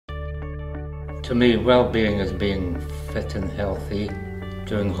To me, well-being is being fit and healthy,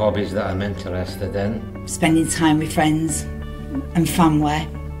 doing hobbies that I'm interested in. Spending time with friends and family,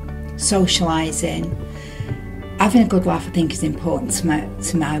 socialising. Having a good laugh, I think, is important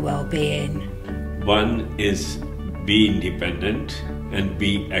to my well-being. One is be independent and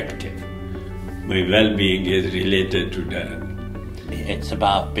be active. My well-being is related to that. It's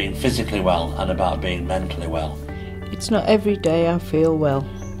about being physically well and about being mentally well. It's not every day I feel well,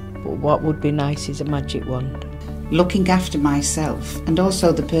 but what would be nice is a magic wand. Looking after myself and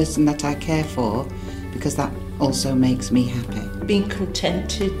also the person that I care for, because that also makes me happy. Being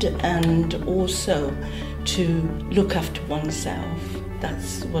contented and also to look after oneself,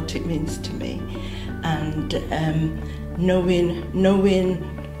 that's what it means to me. And knowing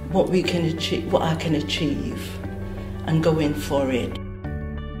what we can achieve, what I can achieve, and going for it.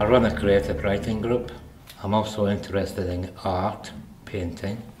 I run a creative writing group. I'm also interested in art,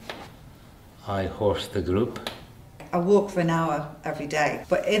 painting. I host the group. I walk for an hour every day,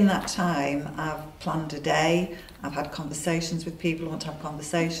 but in that time I've planned a day, I've had conversations with people I want to have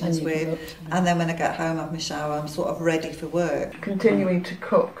conversations with, and then when I get home I have my shower, I'm sort of ready for work. Continuing to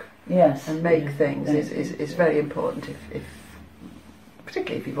cook and make things is very important, if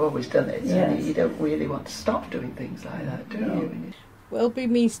particularly if you've always done it. You don't really want to stop doing things like that, do you?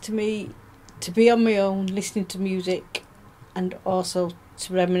 Well-being means to me to be on my own, listening to music, and also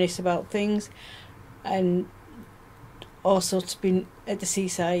to reminisce about things, and also to be at the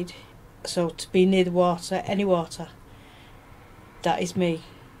seaside, so to be near the water, any water. That is me.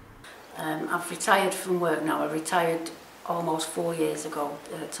 I've retired from work now. I retired almost 4 years ago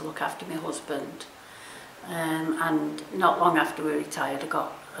to look after my husband. And not long after we retired I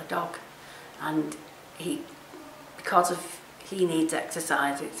got a dog, and because he needs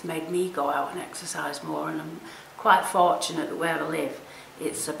exercise, it's made me go out and exercise more, and I'm quite fortunate that where I live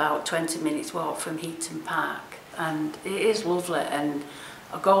it's about 20 minutes walk from Heaton Park, and it is lovely, and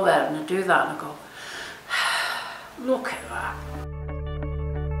I go there and I do that and I go, look at that.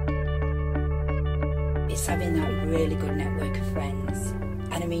 It's having that really good network of friends,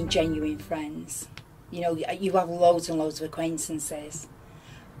 and I mean genuine friends. You know, you have loads and loads of acquaintances,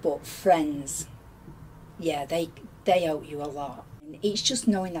 but friends, yeah, they help you a lot. It's just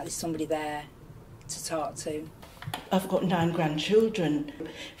knowing that there's somebody there to talk to. I've got 9 grandchildren.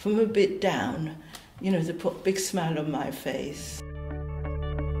 If I'm a bit down, you know, they put a big smile on my face.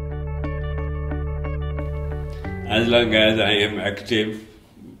 As long as I am active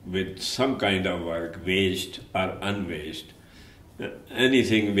with some kind of work, waged or unwaged,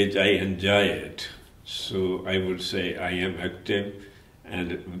 anything which I enjoy it, so I would say I am active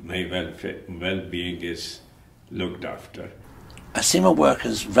and my well-being is looked after. I see my work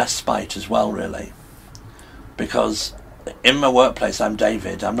as respite as well, really, because in my workplace I'm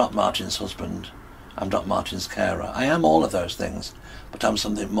David, I'm not Martin's husband, I'm not Martin's carer. I am all of those things, but I'm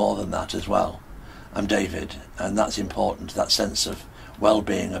something more than that as well. I'm David, and that's important, that sense of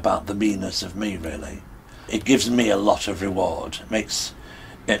well-being about the meanness of me, really. It gives me a lot of reward.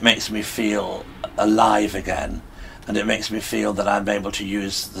 It makes me feel alive again, and it makes me feel that I'm able to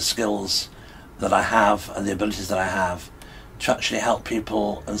use the skills that I have and the abilities that I have to actually help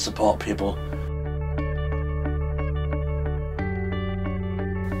people and support people.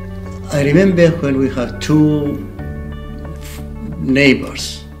 I remember when we had 2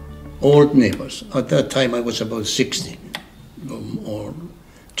 neighbors, old neighbors. At that time I was about 60 or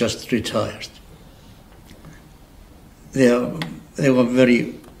just retired. They were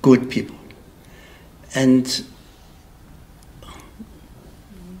very good people, and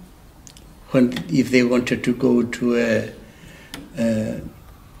if they wanted to go to the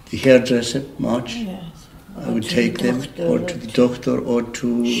hairdresser, March, I would take them, or to the doctor, or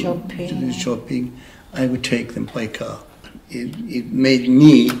to the shopping. I would take them by car. It made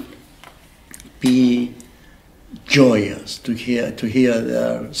me be joyous to hear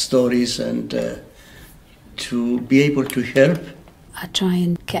their stories and to be able to help. I try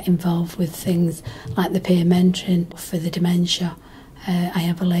and get involved with things like the peer mentoring for the dementia. I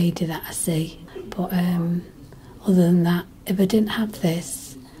have a lady that I see, but other than that, if I didn't have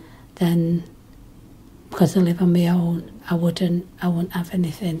this, then because I live on my own, I wouldn't have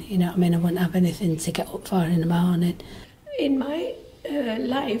anything, you know what I mean? I wouldn't have anything to get up for in the morning. In my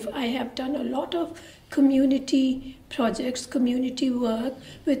life, I have done a lot of community projects, community work,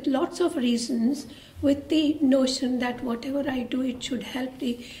 with lots of reasons, with the notion that whatever I do, it should help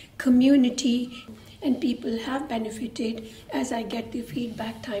the community, and people have benefited as I get the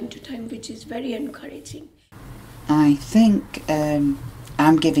feedback time to time, which is very encouraging. I think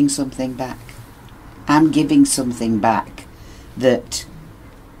I'm giving something back. I'm giving something back that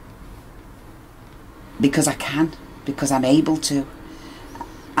because I can, because I'm able to.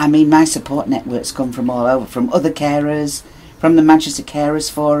 I mean, my support networks come from all over, from other carers, from the Manchester Carers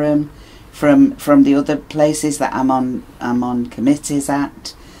Forum, from the other places that I'm on committees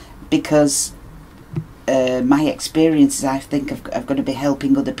at, because my experiences, I think, have got to be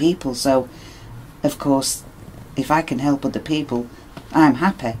helping other people. So, of course, if I can help other people, I'm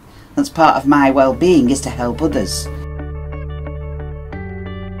happy. That's part of my well-being, is to help others.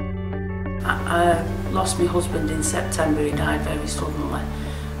 I lost my husband in September. He died very suddenly,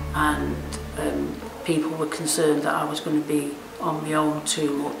 and people were concerned that I was going to be on my own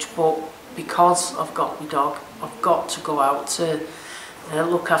too much, but because I've got my dog, I've got to go out to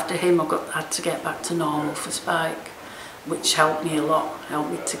look after him. Had to get back to normal for Spike, which helped me a lot,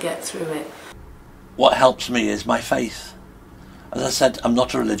 helped me to get through it. What helps me is my faith. As I said, I'm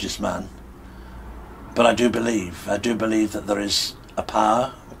not a religious man, but I do believe that there is a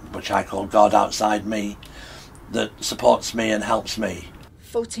power, which I call God outside me, that supports me and helps me.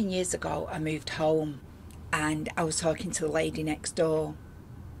 14 years ago I moved home, and I was talking to the lady next door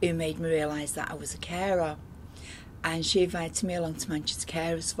who made me realise that I was a carer, and she invited me along to Manchester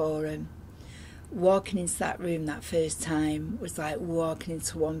Carers Forum. Walking into that room that first time was like walking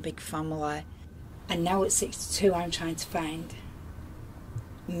into one big family, and now at 62 I'm trying to find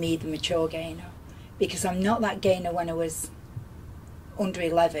me, the mature gainer, because I'm not that gainer when I was under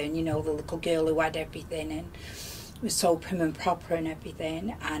 11, you know, the little girl who had everything and was so prim and proper and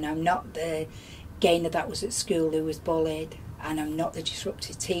everything, and I'm not the gainer that was at school who was bullied, and I'm not the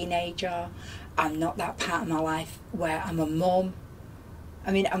disruptive teenager. I'm not that part of my life where I'm a mum.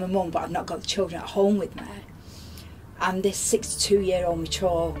 I mean, I'm a mum, but I've not got the children at home with me. I'm this 62-year-old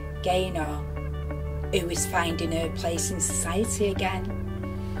mature gainer who is finding her place in society again.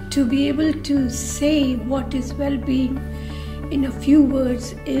 To be able to say what is well-being in a few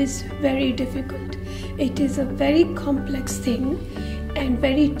words is very difficult. It is a very complex thing and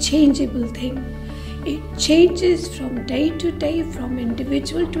very changeable thing. It changes from day to day, from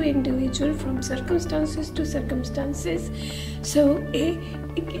individual to individual, from circumstances to circumstances. So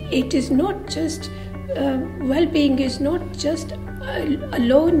it is not just, well-being is not just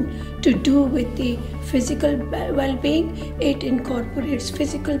alone to do with the physical well-being. It incorporates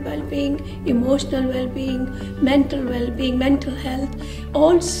physical well-being, emotional well-being, mental health,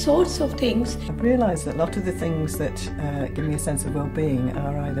 all sorts of things. I've realised that a lot of the things that give me a sense of well-being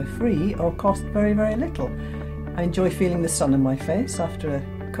are either free or cost very, very little. I enjoy feeling the sun on my face after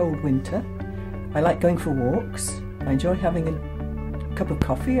a cold winter. I like going for walks. I enjoy having a cup of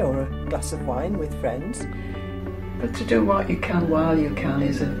coffee or a glass of wine with friends. But to do what you can while you can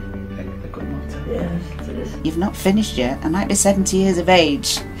is a good motto. Yes, it is. You've not finished yet. I might be 70 years of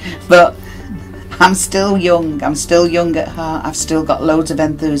age, but I'm still young. I'm still young at heart. I've still got loads of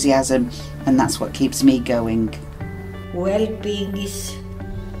enthusiasm, and that's what keeps me going. Well-being is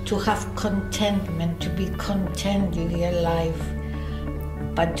to have contentment, to be content with your life.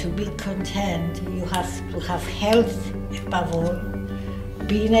 But to be content, you have to have health above all.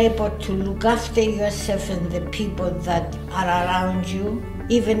 Being able to look after yourself and the people that are around you,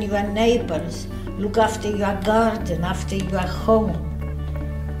 even your neighbors, look after your garden, after your home,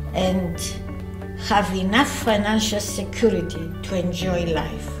 and have enough financial security to enjoy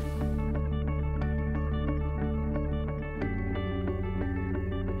life.